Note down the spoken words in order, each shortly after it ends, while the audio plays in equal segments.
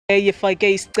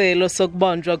Ifake isicelo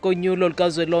sokubanjwa kolonyulo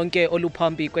lukazwelonke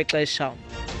oluphambi kwexesha.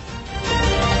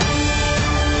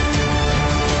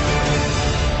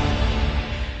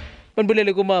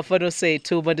 Bonbulele kumafano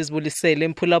sethu bandizibulisele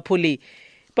mphulaphuli.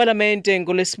 Parlamente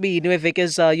ngolwesibini weveke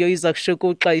ezayo iza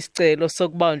kushukuxa isicelo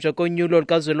sokubanjwa kolonyulo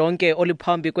lukazwelonke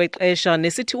oluphambi kwexesha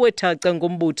nesithiwe thaca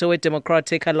ngumbutho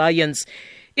we-Democratic Alliance.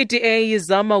 I-DA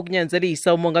izama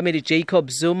ukunyanzelisa umongameli Jacob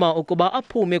Zuma ukuba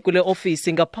aphume kule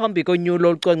ofisi ngaphambi konyulo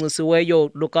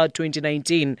olucwangcisiweyo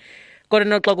luka-2019. Kodwa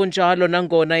naxa kunjalo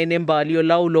nangona enembali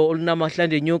yolawulo olunamahla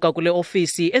ndenyuka kule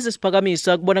ofisi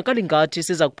ezisiphakamiso kubonakala ingathi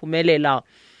siza kuphumelela.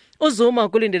 UZuma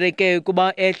kulindeleke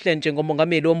ukuba ehle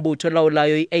njengomongameli wombutho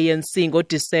olawulayo i-ANC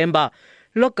ngoDisemba.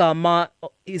 Logama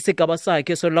isigaba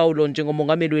sakhe solawulo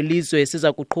njengomongameli welizwe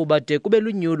siza kuqhuba de kube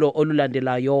lunyulo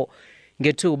olulandelayo.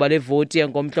 Ngethuba levoti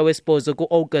yangomhla wesibhozo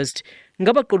ku-August,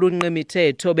 ngabaqulunqi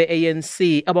mithetho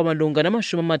be-ANC abamalunga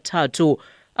na-30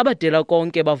 abadela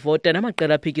konke bavota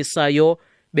namaqela aphikisayo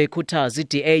bekhuthaza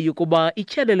i-DA ukuba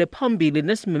ityelele phambili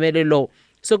nesimemelelo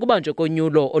sokubanjwa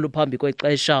konyulo oluphambi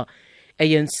kwexesha.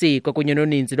 ANC kwakunye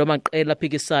noninzi lwamaqela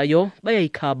aphikisayo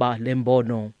bayayikhaba le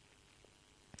mbono.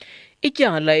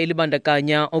 Ityala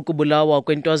elibandakanya ukubulawa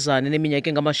kwentwazana neminyaka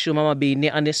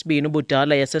engama-22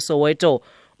 ubudala yaseSoweto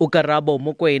uKarabo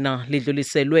Mokoena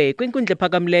lidluliselwe kwinkundla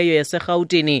ephakamileyo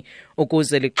yaseRhawutini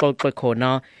ukuze lixoxwe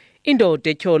khona. Indoda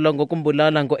etyholwa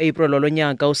ngokumbulala ngo-April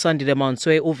olonyaka uSandile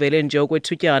Mantswe uvele nje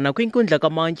okwethutyana kwinkundla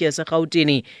kamantyi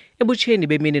yaseRhawutini ebutsheni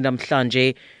bemini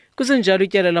namhlanje. Kusenjalo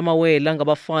ityala lamawela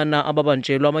ngabafana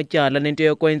ababanjelwa amatyala nento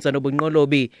yokwenza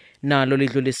nobunqolobi nalo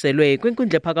lidluliselwe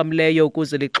kwinkundla ephakamileyo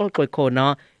ukuze lixoxwe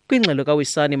khona kwingxelo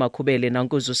kaWisani Makhubele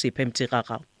nankuzusiphe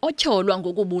Mtiraka. Otyholwa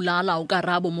ngokubulala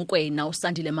uKarabo Mokoena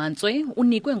uSandile Mantswe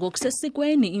unikwe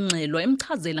ngokusesikweni ingxelo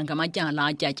emchazela ngamatyala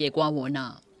atyatyekwa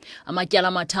wona. Amatyala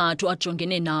amathathu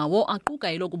ajongene nawo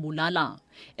aquka elokubulala,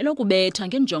 elokubetha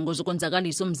ngenjongo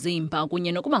zokonzakalisa umzimba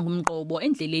kunye nokuba ngumqobo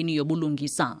endleleni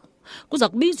yobulungisa. Kuza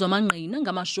kubizwa amangqina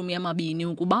ngama-20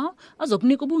 ukuba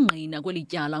azokunika ubungqina kweli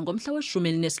tyala ngomhla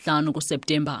we-15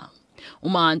 kuSeptemba.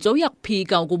 uMantswe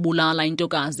uyakuphika ukubulala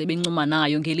intokazi ebencuma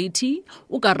nayo ngelithi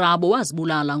uKarabo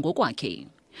wazibulala ngokwakhe.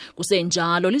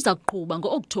 Kusenjalo liza kuqhuba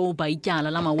ngo-Okthobha ityala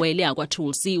lamawele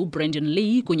akwaTulsi uBrandon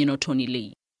Lee kunye noTony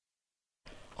Lee.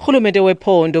 Urhulumente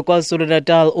wephondo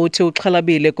KwaZulu-Natal uthi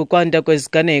uxhalabile kukwanda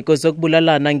kweziganeko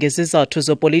zokubulalana ngezizathu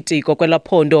zopolitiko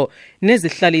kwelaphondo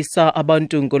nezihlalisa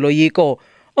abantu ngoloyiko.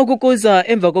 Okukuza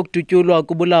emva kokudutyulwa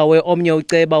kubulawe omnye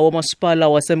uceba womasipala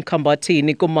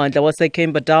wasemkhambathini kummandla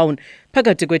waseCamberdown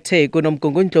phakathi kweTheku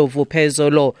noMgungundlovu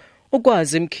phezolo.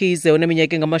 Ukwazi Mkhize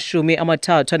oneminyaka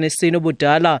engama-34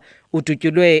 ubudala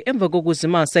udutyulwe emva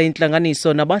kokuzimasa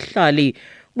intlanganiso nabahlali.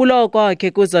 Bulawa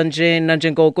kwakhe kuza nje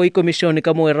nanjengoko ikomishoni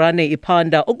kaMoerane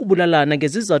iphanda ukubulalana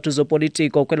ngezizathu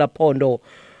zopolitiko kwelaphondo.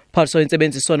 Phaliso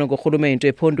intsebenziswano ngorhulumente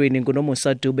ephondweni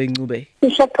nguNomusa Dube Ncube.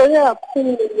 Sishaqeke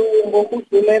kakhulu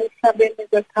ngokudlula emhlabeni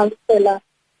kwekhansela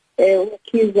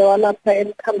uMkhize walapha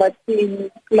emkhambathini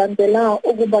kulandela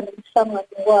ukuba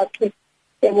nomhlangano wakhe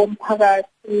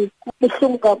womphakathi.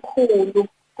 Kubuhlungu kakhulu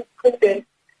kuphinde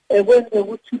kwenze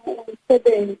ukuthi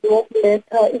umsebenzi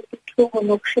wokuletha intuthuko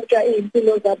nokushintsha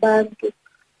iy'mpilo zabantu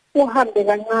uhambe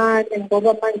kancane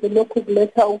ngoba manje lokhu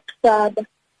kuletha ukusaba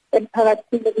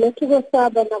emphakathini, kuletha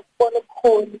ukwesaba nakubona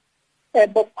ubuholi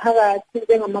bomphakathi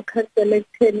njengamakhansela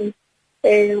ekutheni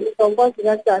uzawukwazi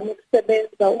kanjani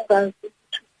ukusebenza ungazi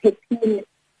ukuthi uphephile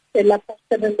lapho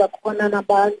usebenza khona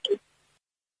nabantu.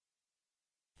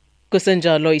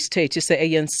 Kusenjalo isithethi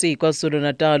se-ANC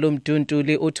KwaZulu-Natal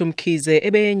uMduntuli uthi uMkhize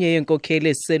ebenye yenkokheli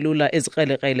eziselula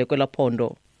ezikrelekrele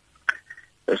kwelaphondo.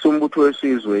 Umbutho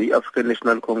wesizwe i-African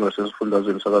National Congress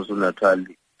esifundazweni saKwaZulu-Natal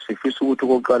sifisa ukuthi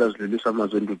okokuqala zidlulise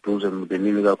amazwi enduduzo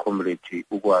emndenini kaComrade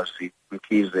Ukwazi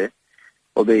Mkhize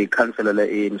obe yikhansela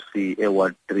le-ANC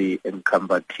eWard 3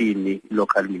 eMkhambathini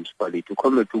local municipality.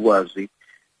 uComrade Ukwazi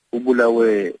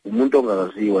ubulawe umuntu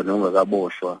ongakaziwa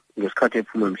nongakaboshwa ngesikhathi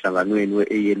ephuma emhlanganweni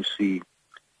we-ANC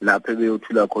lapho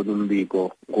beyothula khona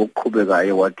umbiko ngokuqhubekayo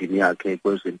ewadini yakhe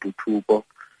kwezentuthuko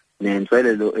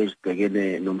nenselelo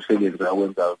ezibhekene nomsebenzi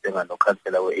awenzayo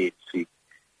njenganokhansela we-ANC.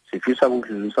 Sifisa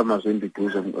ukudlulisa amazwi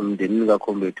enduduzo emndenini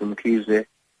kaComrade Mkhize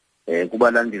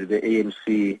kubalandeli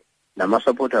be-ANC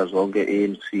nama-supporters wonke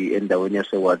e-ANC endaweni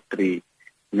yase-Ward 3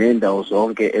 nendawo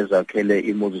zonke ezakhele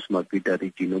iMoses Mabhida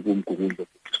region okumgungundlo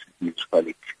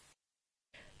municipality.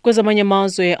 Kwezamanye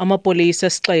amazwe amapolisa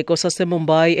esixeko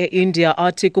saseMumbai e-India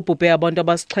athi kubhubhe abantu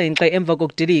abasixhenxe emva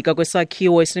kokudilika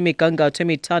kwesakhiwo esinemigangatho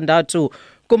emithandathu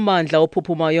kummandla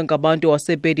ophuphumayo ngabantu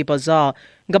waseBedi Bazaar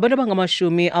ngabantu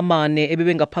abangamashumi amane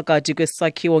ebebengaphakathi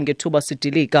kwesakhiwo ngethuba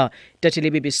sidilika.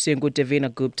 Datile BBC nguDevina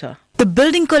Gupta. The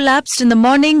building collapsed in the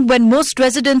morning when most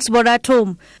residents were at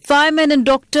home. Firemen and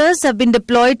doctors have been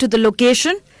deployed to the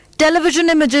location. Television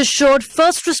images showed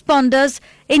first responders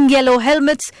in yellow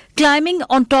helmets climbing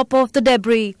on top of the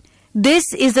debris.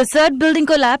 This is the third building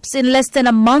collapse in less than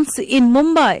a month in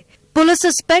Mumbai. Police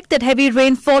suspect that heavy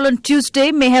rainfall on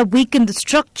Tuesday may have weakened the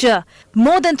structure.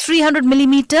 More than 300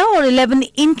 millimeter or 11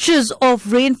 inches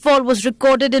of rainfall was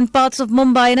recorded in parts of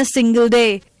Mumbai in a single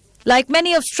day. Like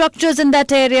many of structures in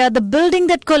that area, the building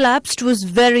that collapsed was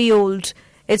very old.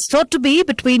 It's thought to be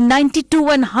between 92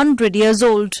 and 100 years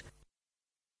old.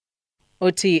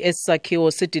 Uthi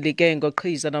esakhiwo sidilike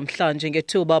ngoqhiza namhlanje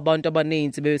ngethuba abantu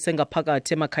abaninzi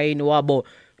bebesengaphakathi emakhayeni wabo.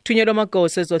 Thunyelwa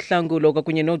amagosa ezohlangulo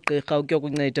kwakunye nogqirha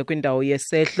ukuyokunceda kwindawo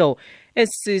yesehlo.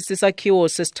 Esisakhiwo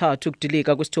sesithathu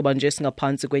ukudilika kwisithuba nje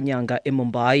singaphansi kwenyanga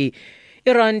eMumbai.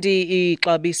 Irandi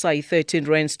ixabisa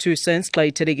i-13.02 xa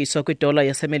ithelekiswa kwidola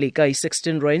yaseMelika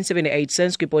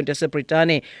i-16.78 kwiponti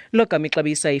yaseBritane. Logama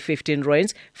ixabisa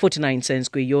i-15.49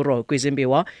 kwi-euro.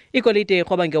 Kwizimbiwa igolide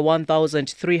ikrwaba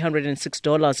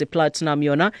nge-$1,306, iplatinum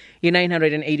yona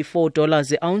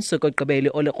i-$984 i-ounce. Kokugqibela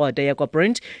olekrwada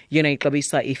yakwa-Brent yona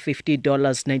ixabisa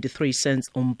i-$50.93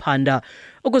 umphanda.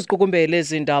 Ukuziqukumbela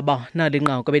ezindaba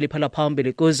nalinqaku abeliphala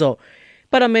phambili kuzo.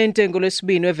 Parlamente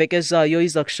ngolwesibini wevekezayo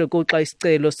iza kushukuxa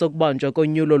isicelo sokubanjwa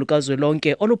konyulo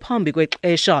lukazwelonke oluphambi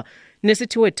kwexesha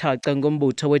nesithiwe thaca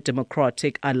ngombutho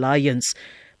we-Democratic Alliance.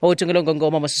 Bawuthengelo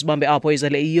ngoma masisibambe apho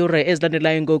izale iyure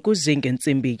ezilandelayo ngokuzinga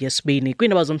entsimbi yesibini.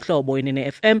 Kwindaba zomhlobo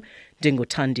yenene FM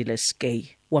ndinguthandile Skay.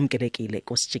 Wamkelekile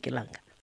kosijikelanga.